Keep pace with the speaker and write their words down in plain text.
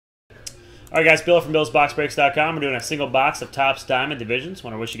All right, guys, Bill from BillsBoxBreaks.com. We're doing a single box of Topps Diamond Divisions.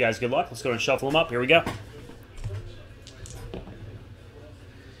 Want to wish you guys good luck. Let's go and shuffle them up. Here we go.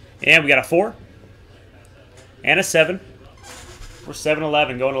 And we got a 4 and a 7. We're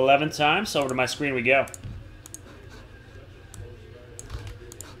 7-11, going 11 times. So over to my screen we go.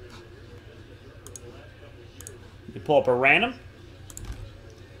 You pull up a random.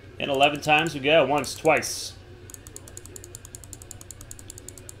 And 11 times we go. Once, twice.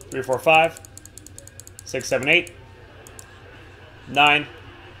 3, 4, 5, 6, 7, 8, 9,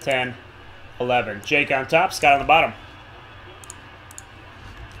 10, 11. Jake on top, Scott on the bottom.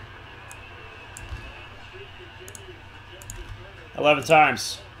 $11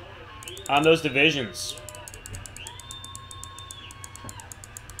 times on those divisions.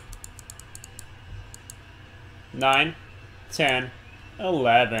 Nine, 10,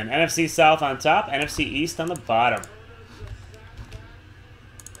 11. NFC South on top, NFC East on the bottom.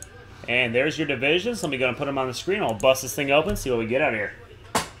 And there's your divisions. Let me go and put them on the screen. I'll bust this thing open, see what we get out of here.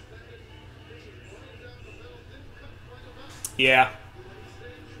 Yeah.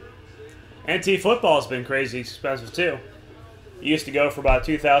 NT football has been crazy expensive too. It used to go for about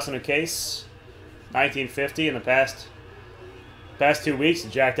 $2,000 a case. $19.50 in the past 2 weeks.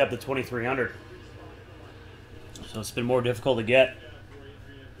 It jacked up to $2,300. So it's been more difficult to get.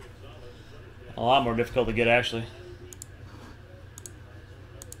 A lot more difficult to get, actually.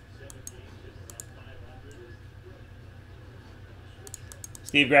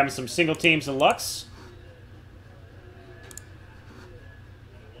 Steve grabbing some single teams and Lux.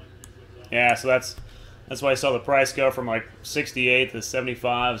 Yeah, so that's why I saw the price go from like 68 to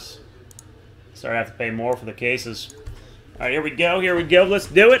 75s. Sorry, I have to pay more for the cases. All right, here we go. Here we go. Let's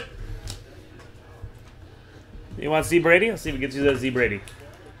do it. You want Z Brady? Let's see if we can do that Z Brady.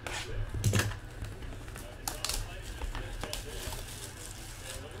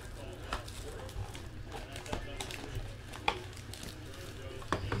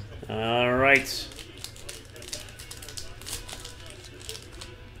 All right.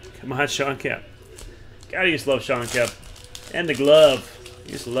 Come on, Sean Kemp. God, I used to love Sean Kemp. And the glove.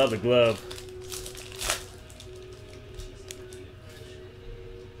 I used to love the glove.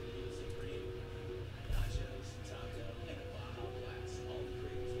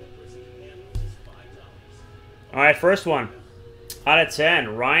 All right, first one. Out of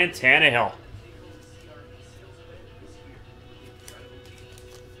 10, Ryan Tannehill.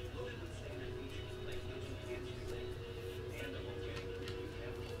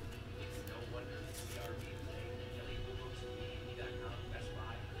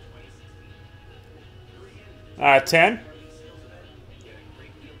 Out of 10.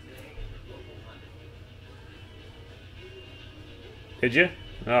 Did you?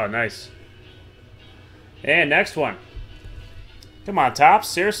 Oh, nice. And next one. Come on, Topps.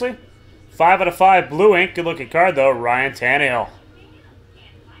 Seriously? 5 out of 5 blue ink. Good looking card, though. Ryan Tannehill.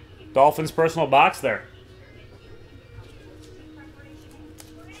 Dolphins personal box there.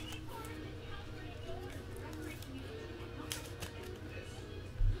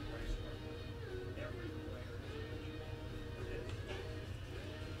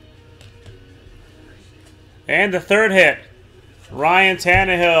 And the third hit. Ryan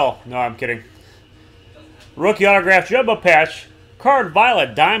Tannehill. No, I'm kidding. Rookie autograph jumbo patch. Card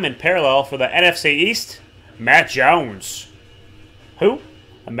violet diamond parallel for the NFC East. Matt Jones. Who?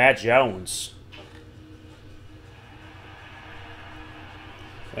 Matt Jones.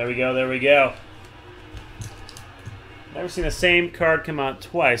 There we go, there we go. Never seen the same card come out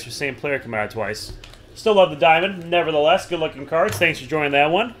twice, or same player come out twice. Still love the diamond, nevertheless. Good looking cards. Thanks for joining that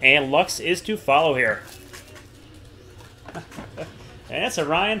one. And Lux is to follow here. And it's a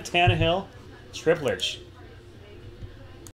Ryan Tannehill triplage.